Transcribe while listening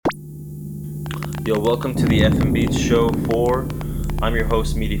Yo, welcome to the F and Beats Show 4. I'm your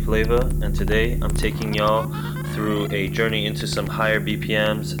host, Meaty Flava, and today I'm taking y'all through a journey into some higher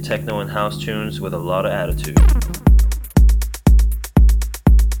BPMs, techno and house tunes with a lot of attitude.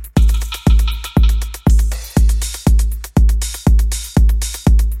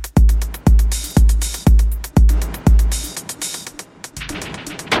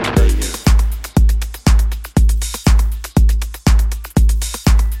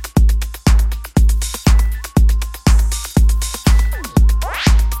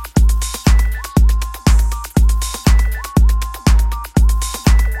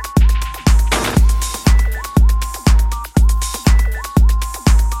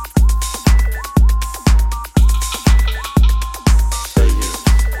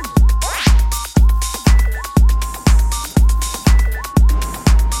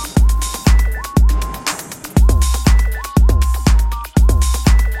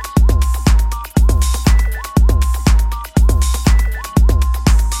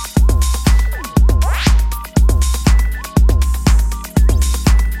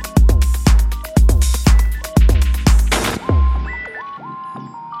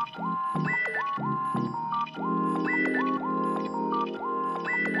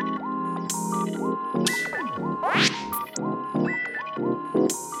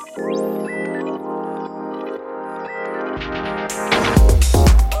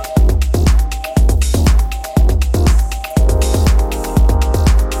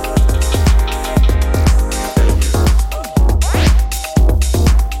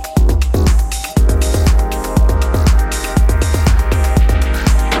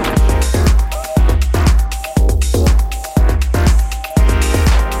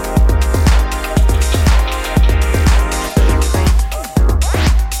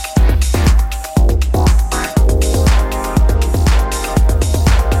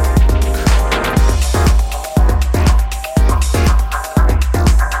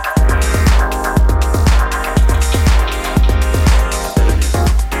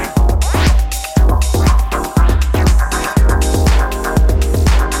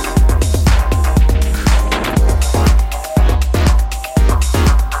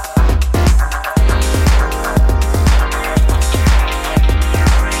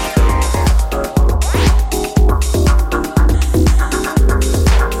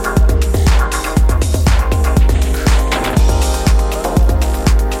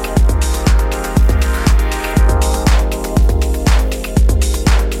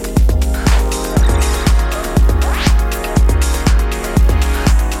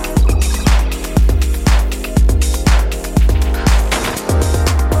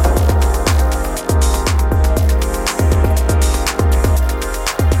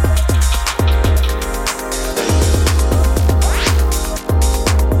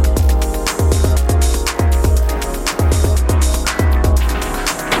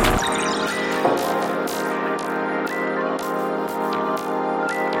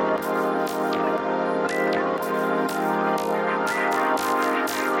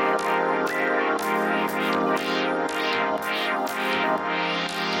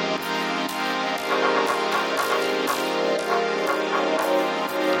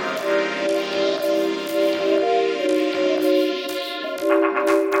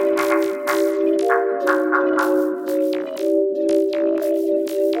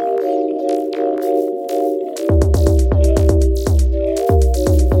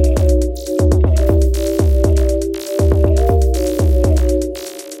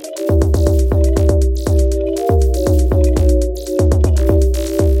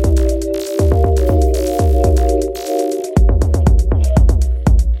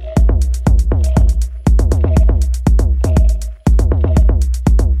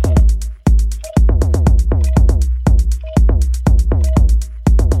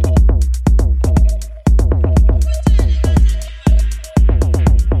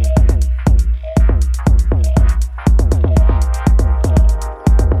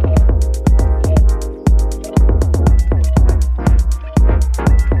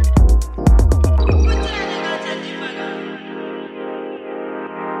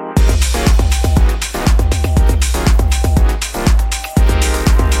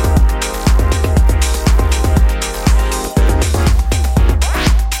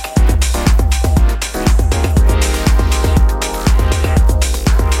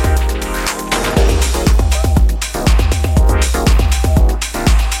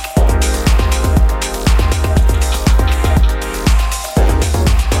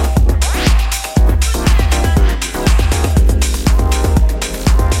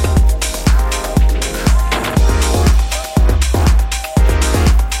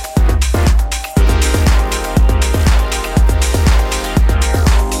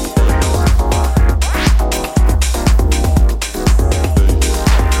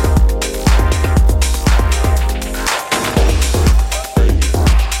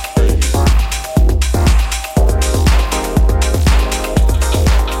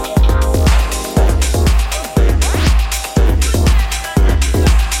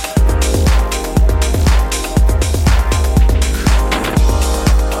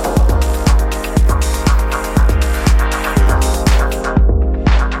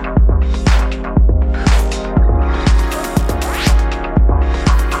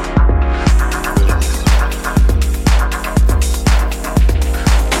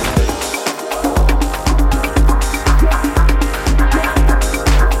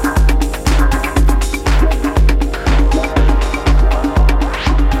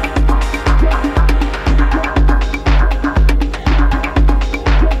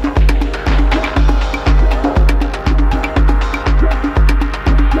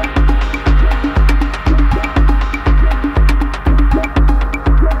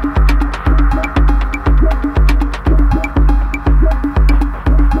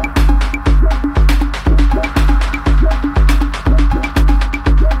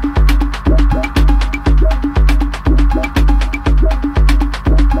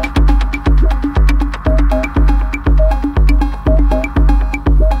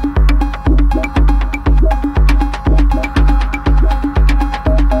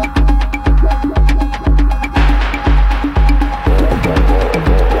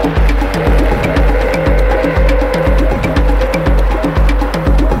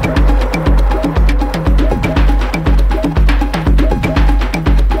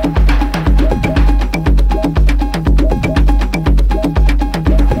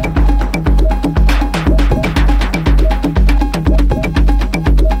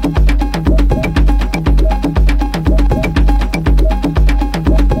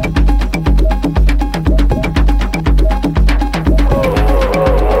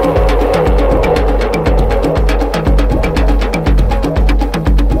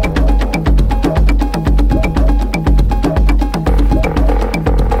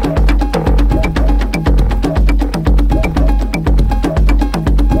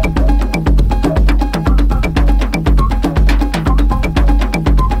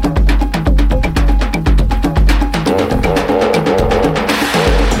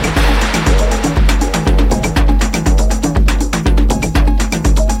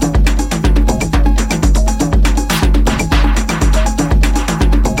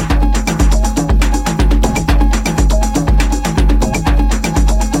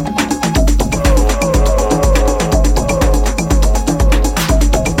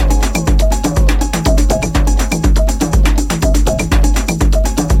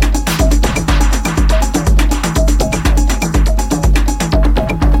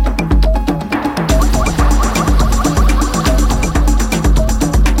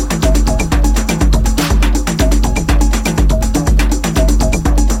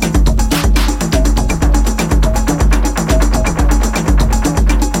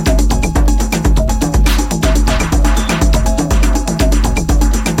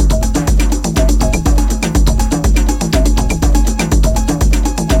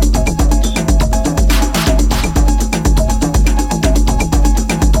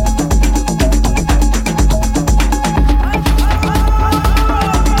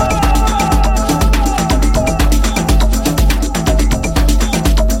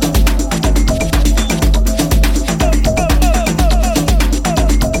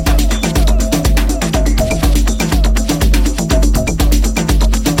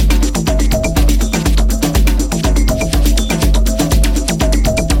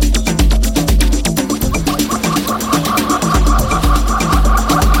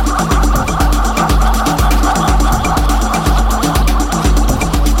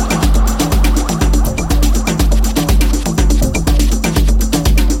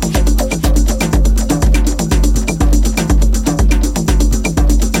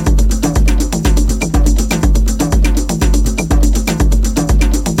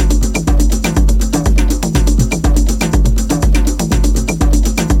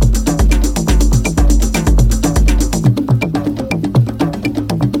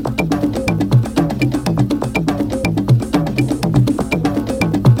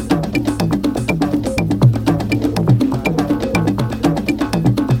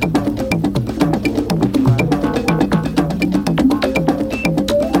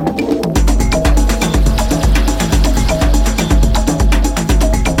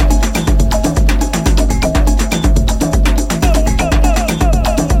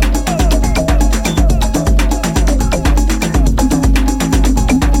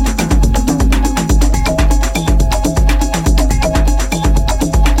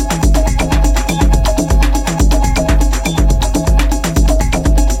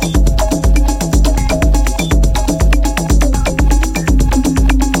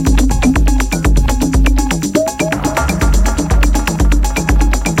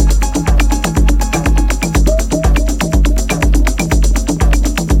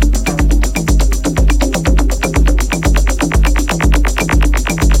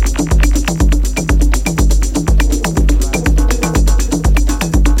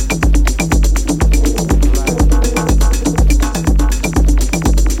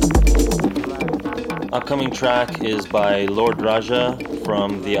 Upcoming track is by Lord Raja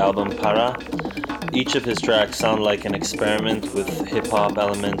from the album Para. Each of his tracks sound like an experiment with hip-hop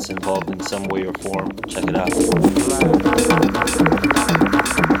elements involved in some way or form. Check it out.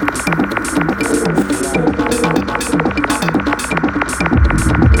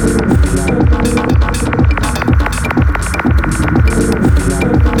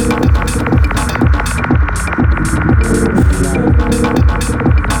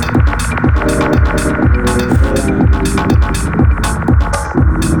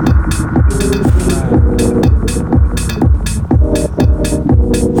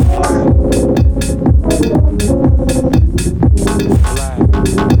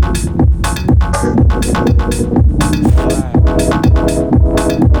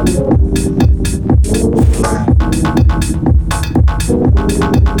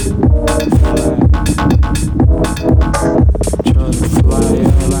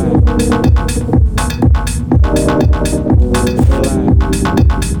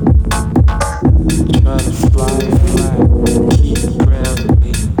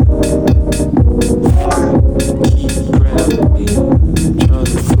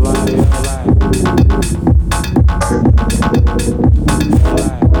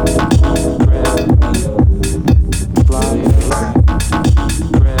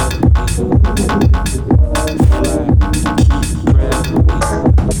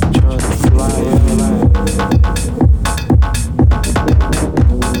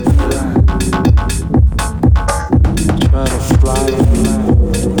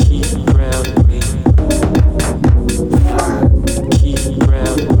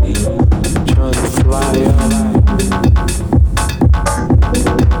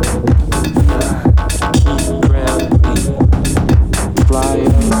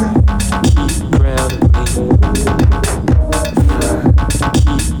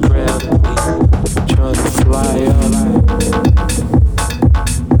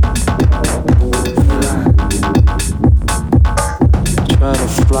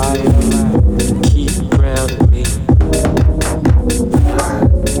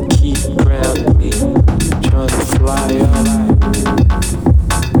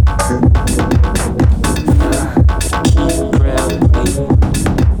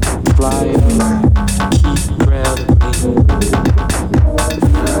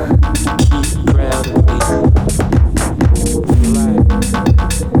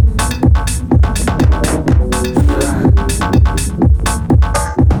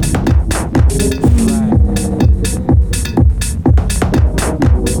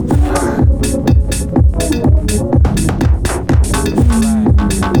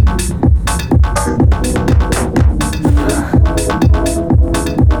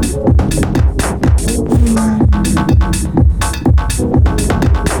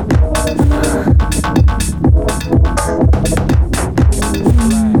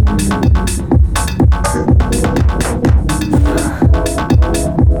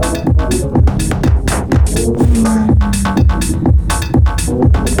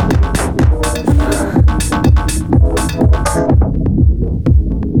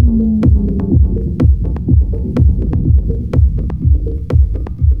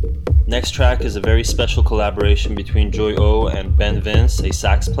 Next track is a very special collaboration between Joy O and Ben Vince, a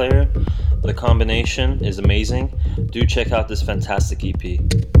sax player. The combination is amazing. Do check out this fantastic EP.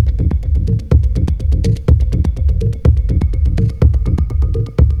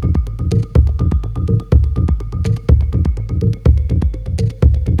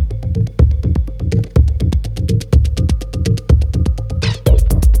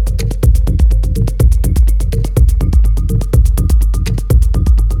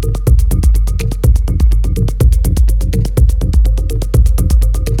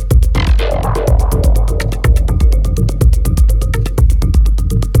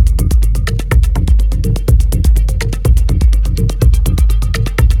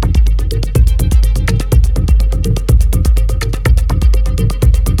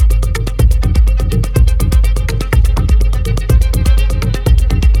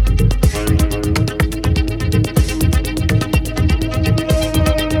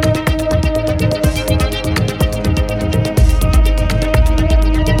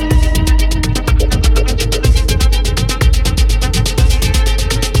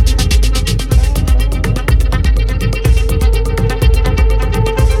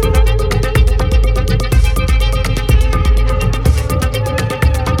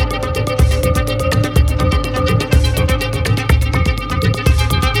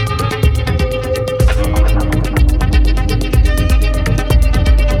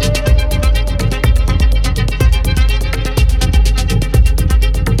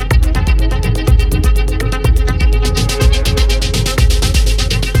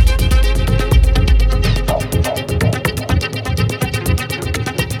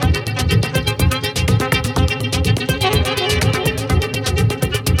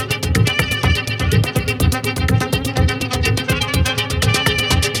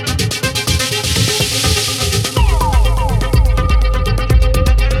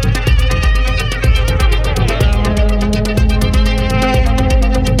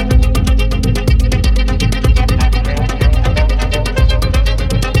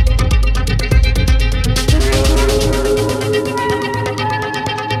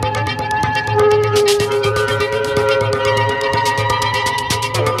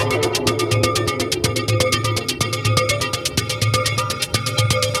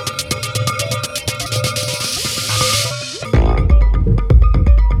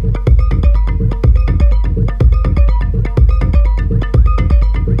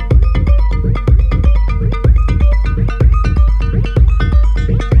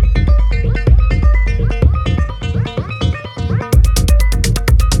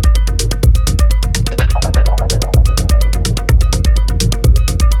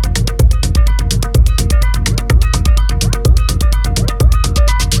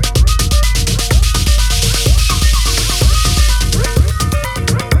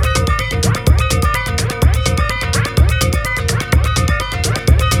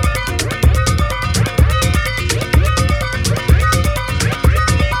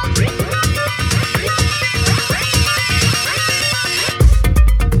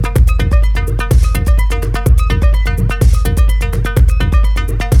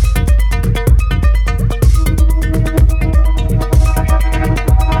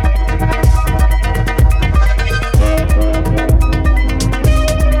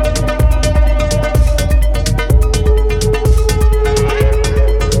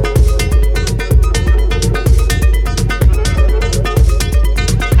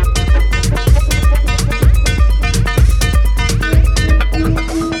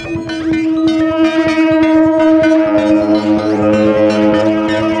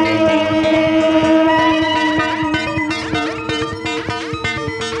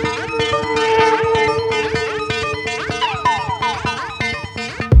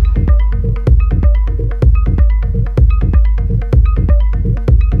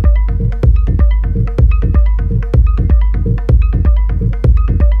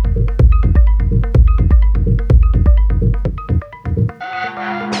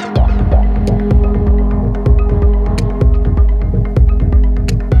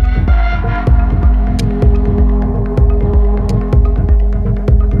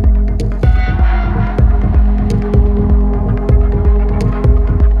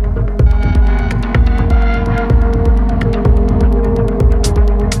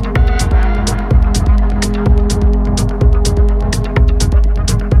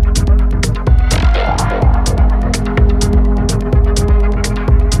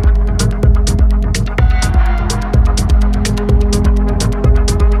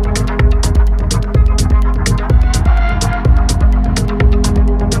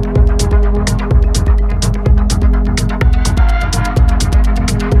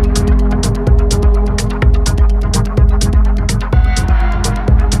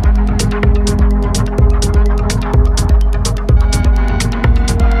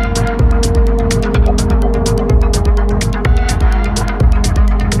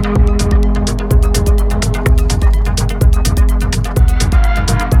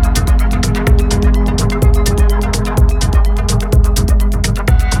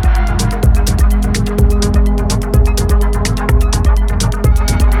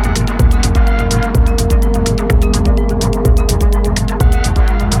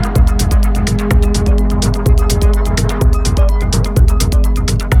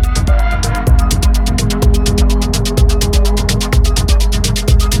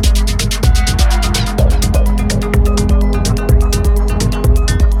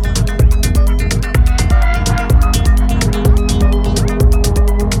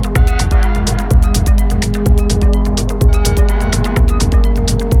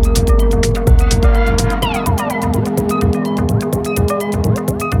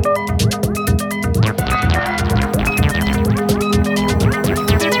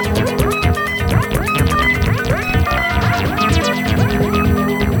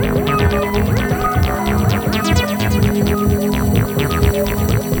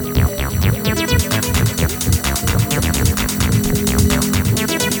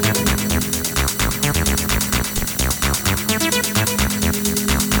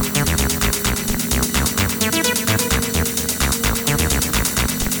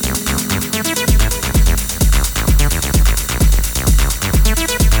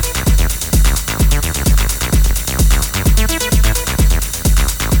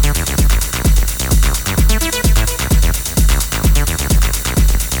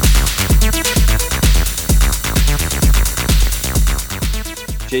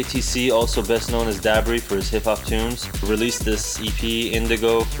 JTC, also best known as Dabry for his hip hop tunes, released this EP,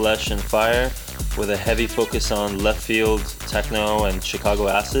 Indigo, Flesh, and Fire, with a heavy focus on left field, techno, and Chicago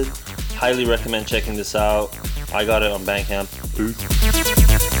acid. Highly recommend checking this out. I got it on Bandcamp. Peace.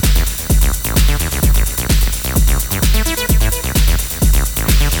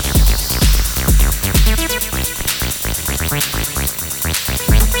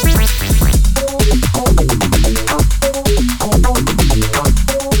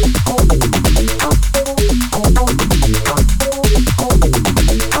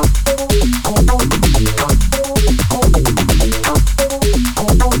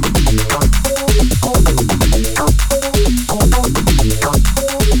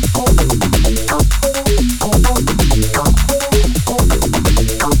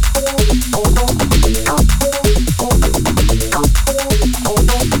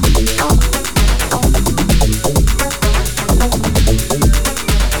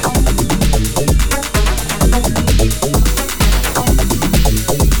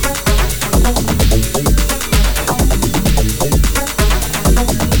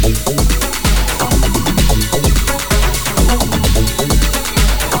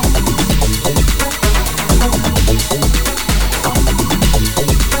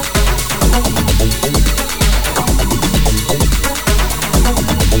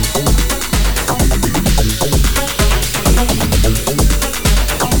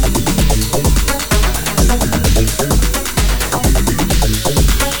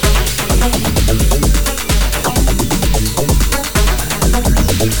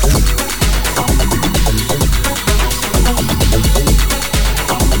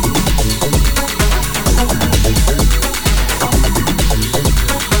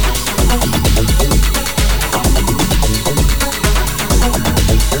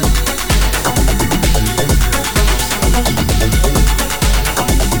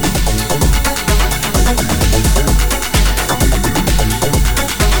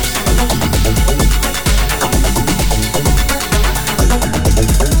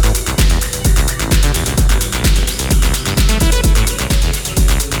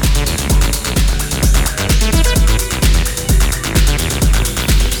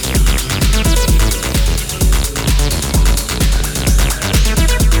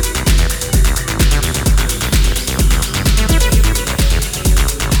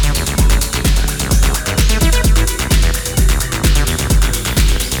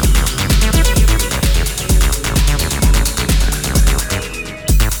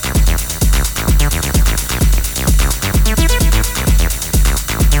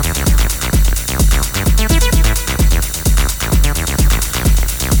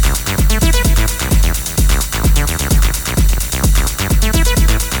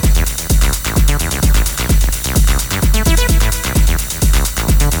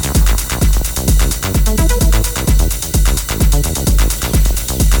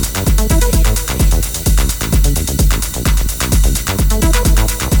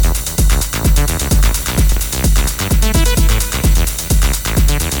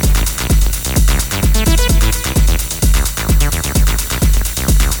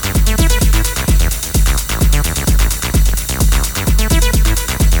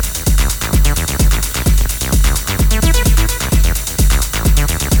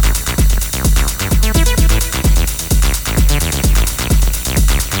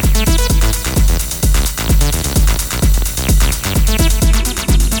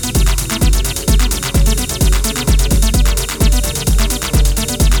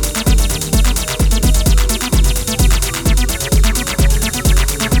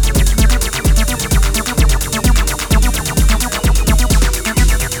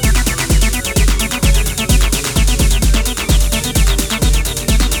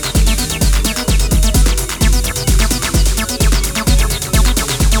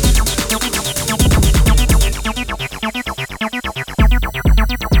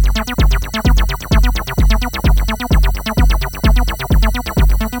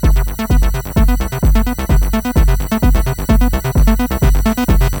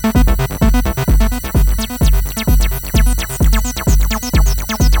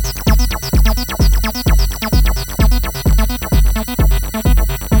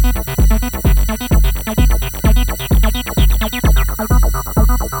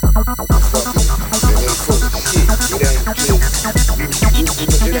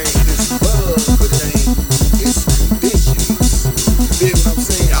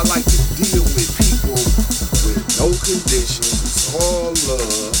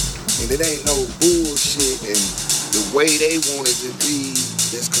 way they want it to be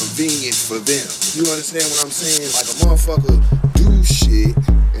that's convenient for them. You understand what I'm saying? Like a motherfucker do shit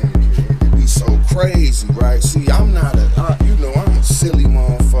so crazy, right? See, I'm not I'm a silly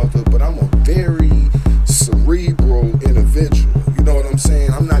motherfucker, but I'm a very cerebral individual. You know what I'm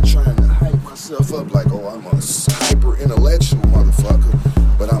saying? I'm not trying to hype myself up like, oh, I'm a hyper intellectual motherfucker,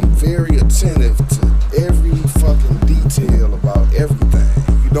 but I'm very attentive to every fucking detail about everything.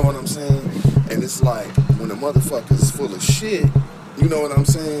 You know what I'm saying? And it's like, when a motherfucker is full of shit, you know what I'm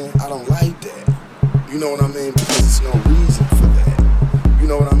saying? I don't like that. You know what I mean? Because there's no reason for that. You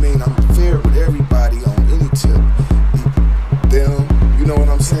know what I mean? I'm fair with everybody on any tip. Them, you know what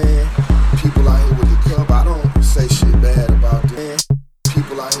I'm saying? People out here with the cup, I don't say shit bad about them.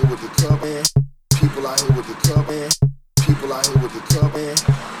 People out here with the cup, man. People out here with the cup, man. People out here with the cup, man.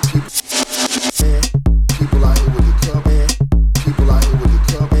 People out here with the cup, man. People out here with the cup, man. People out here with the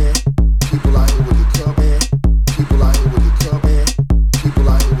cup, man. People out here with the cup, man. People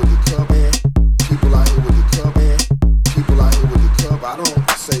out here with the cup, man. People out here with the cup, man. People out here with the cup. I don't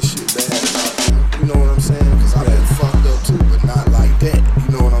say shit bad about them. You know what I'm saying? Cause I've been fucked up too, but not like that.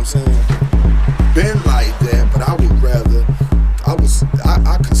 You know what I'm saying? Been like that, but I would rather.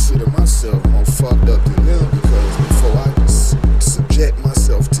 I consider myself more fucked up than them because before I subject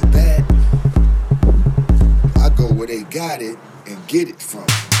myself to that, I go where they got it and get it from,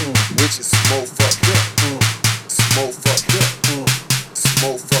 which is more fucked up. It's more fucked up. It's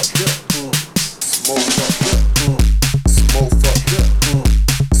more fucked up. It's more fucked up. It's more fucked up.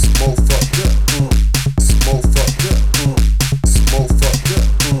 It's more fucked up. It's more fucked up. It's more fucked up.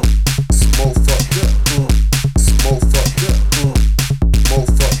 It's more fucked up. It's more fucked up. More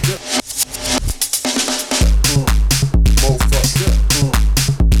fucked up. More fucked up.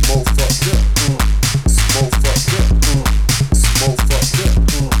 More fucked up. It's more fucked up. It's more fucked up.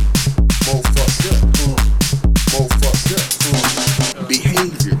 More fucked up. More fucked up.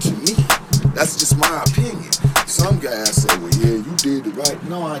 Behavior to me, that's just my opinion. Some guys say, well, yeah, you did it right.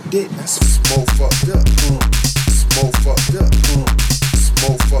 No, I didn't. That's more fucked up. It's more fucked up. It's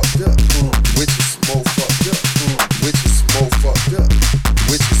more fucked up. Which is more fucked up. Which is more fucked up.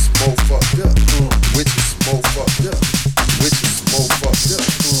 Which is more fucked up. Which is more fucked up. Which is more fucked up.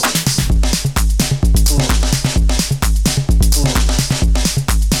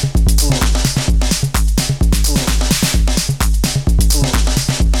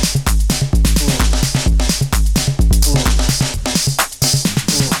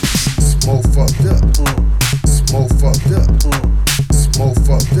 More fucked up. It's more fucked up. It's more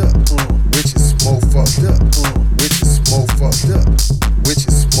fucked up. Which is more fucked up. Which is more fucked up. Which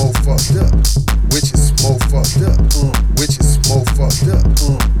is more fucked up. Which is more fucked up.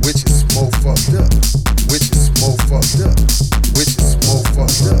 Which is more fucked up. Which is more fucked up. Which is more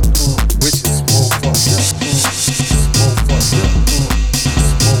fucked up. Which is more fucked up. Which is more fucked up.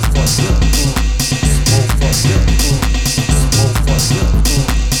 More fucked up. More fucked up. More fucked up.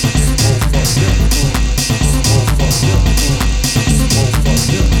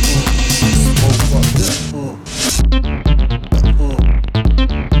 More fucked up. More fucked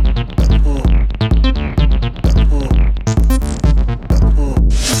up.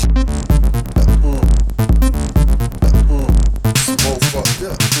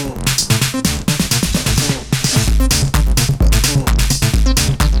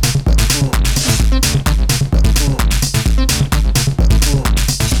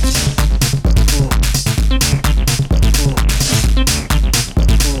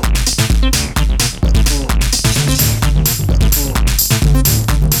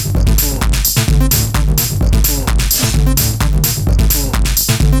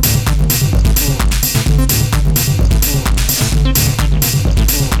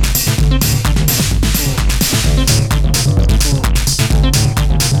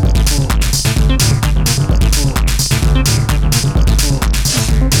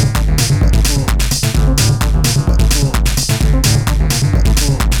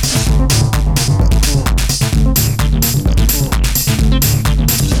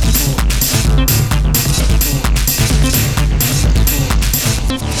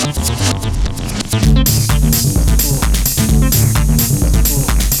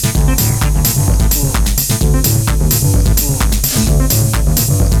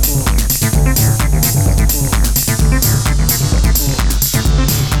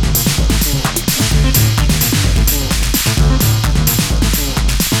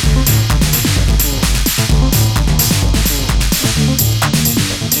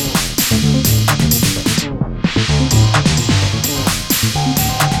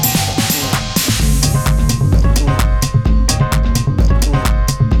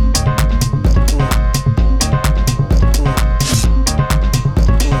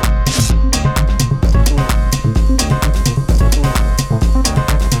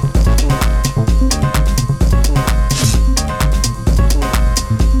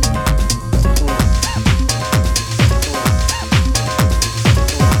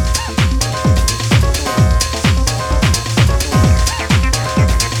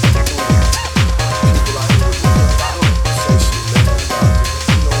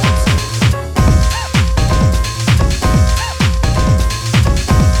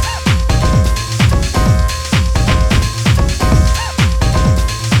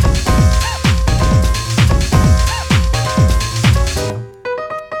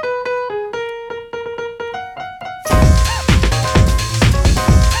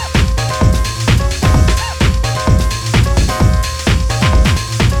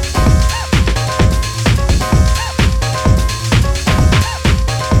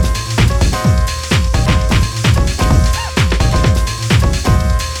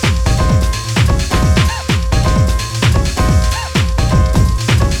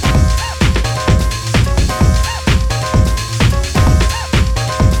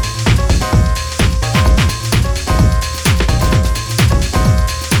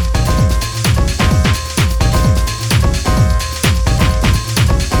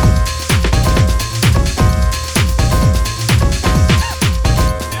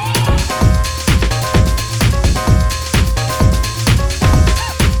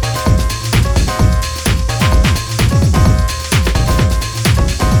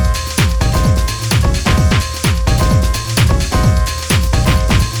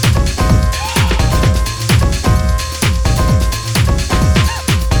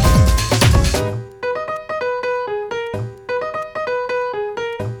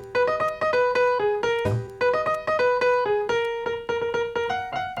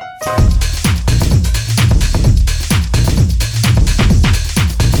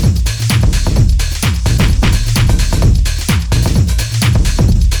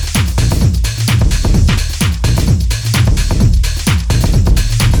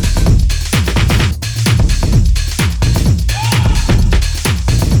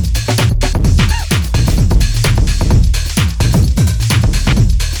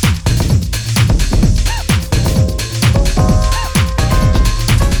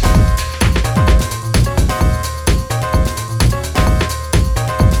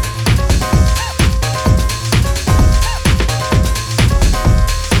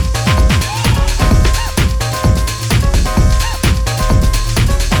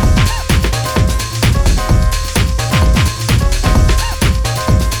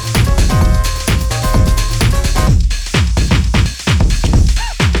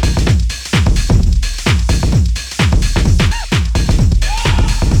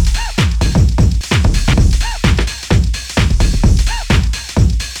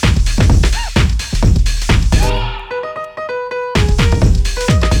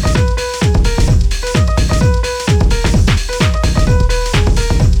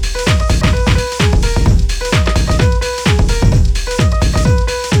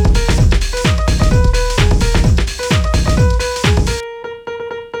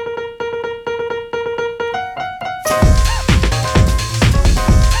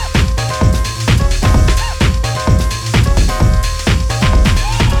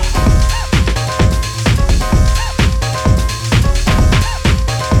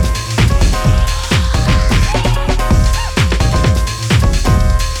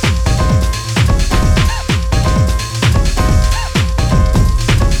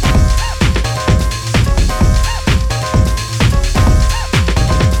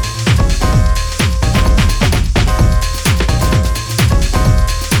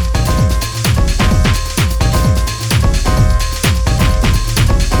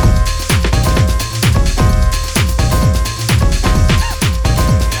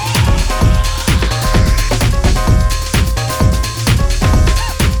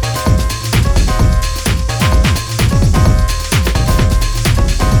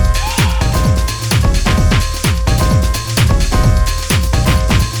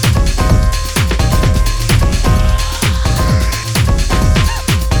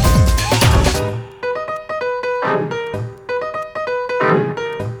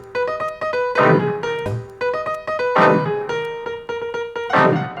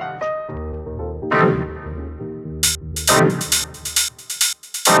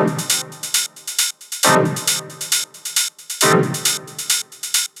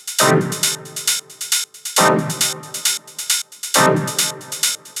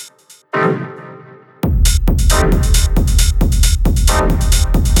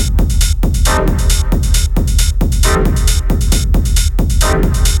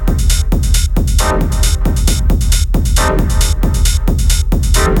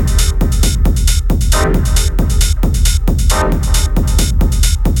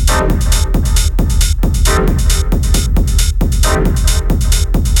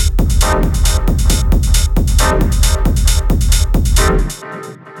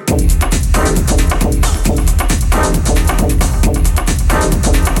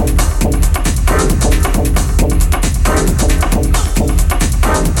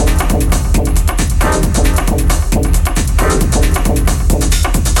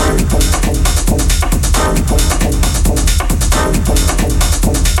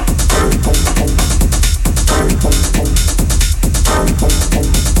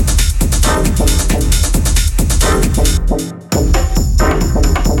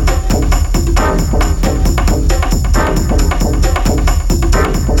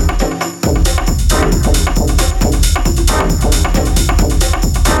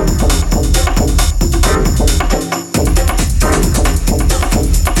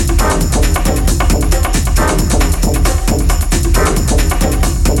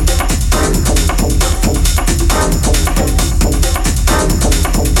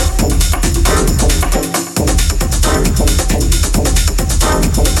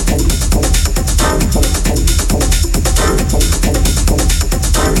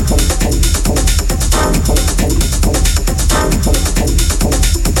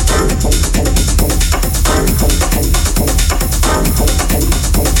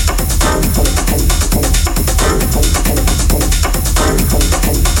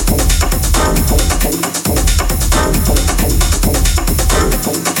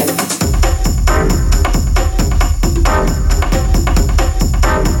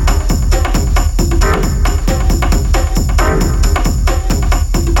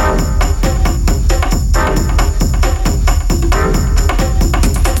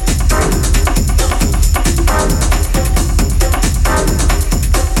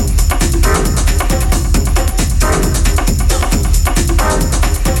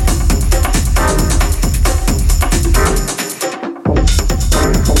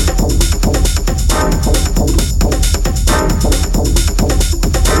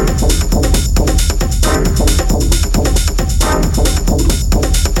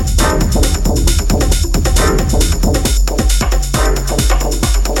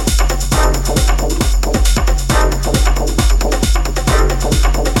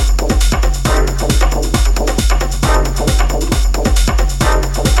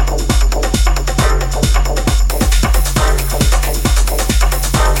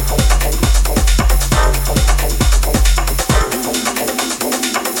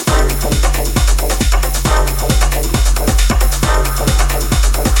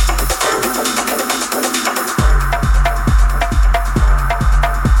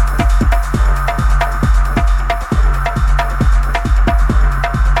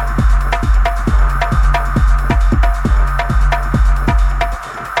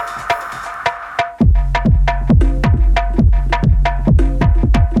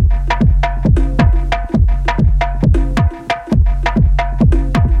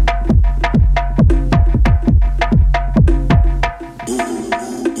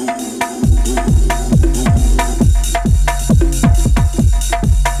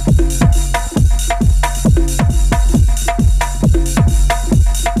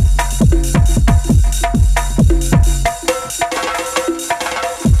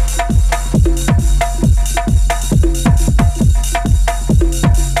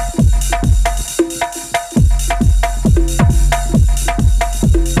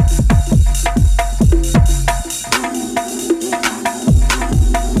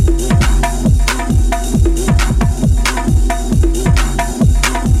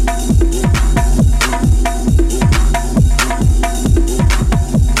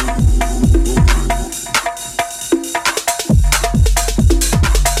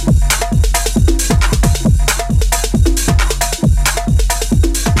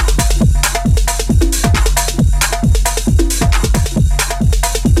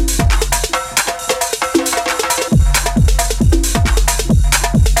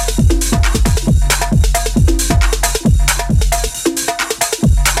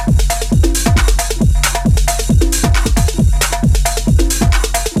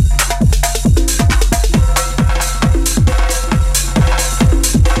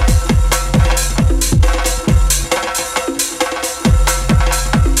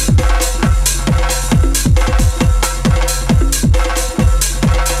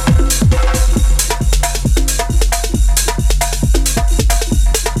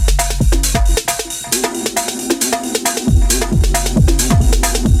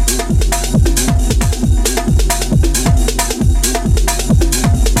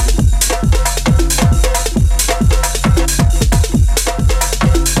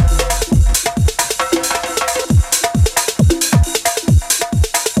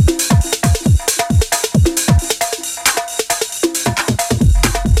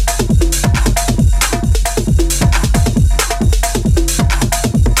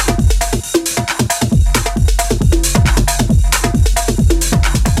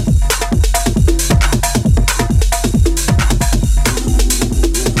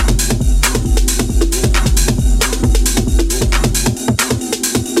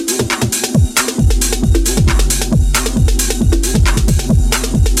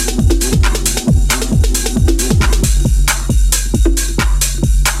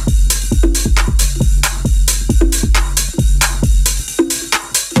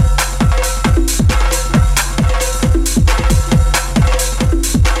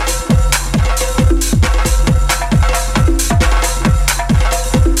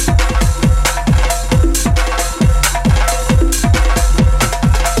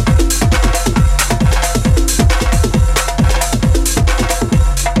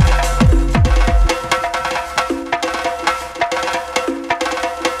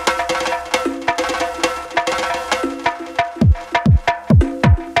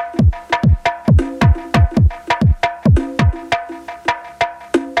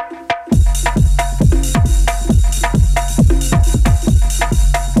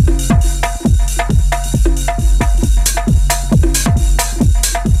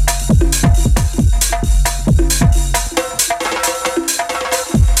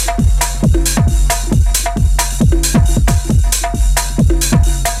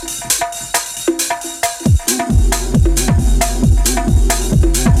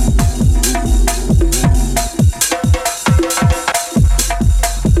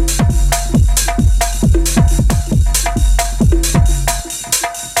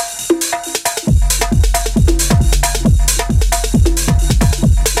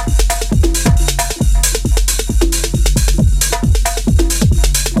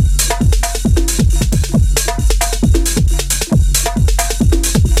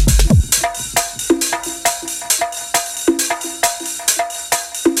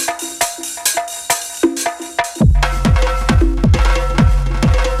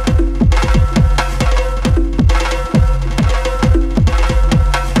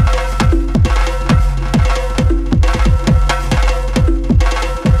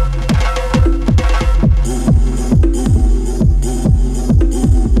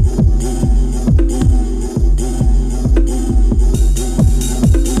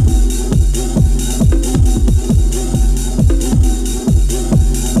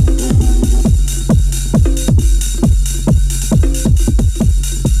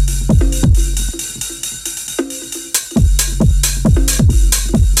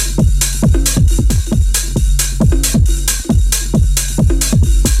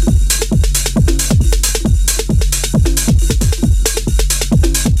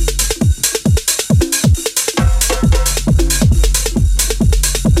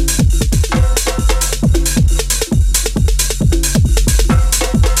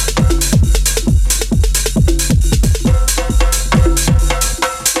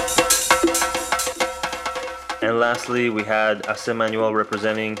 lastly, we had Ase Manuel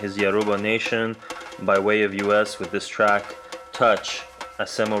representing his Yoruba nation by way of US with this track, Touch,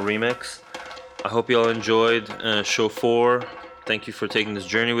 Asemo Remix. I hope you all enjoyed show 4. Thank you for taking this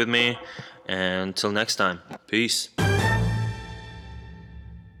journey with me. And until next time, peace.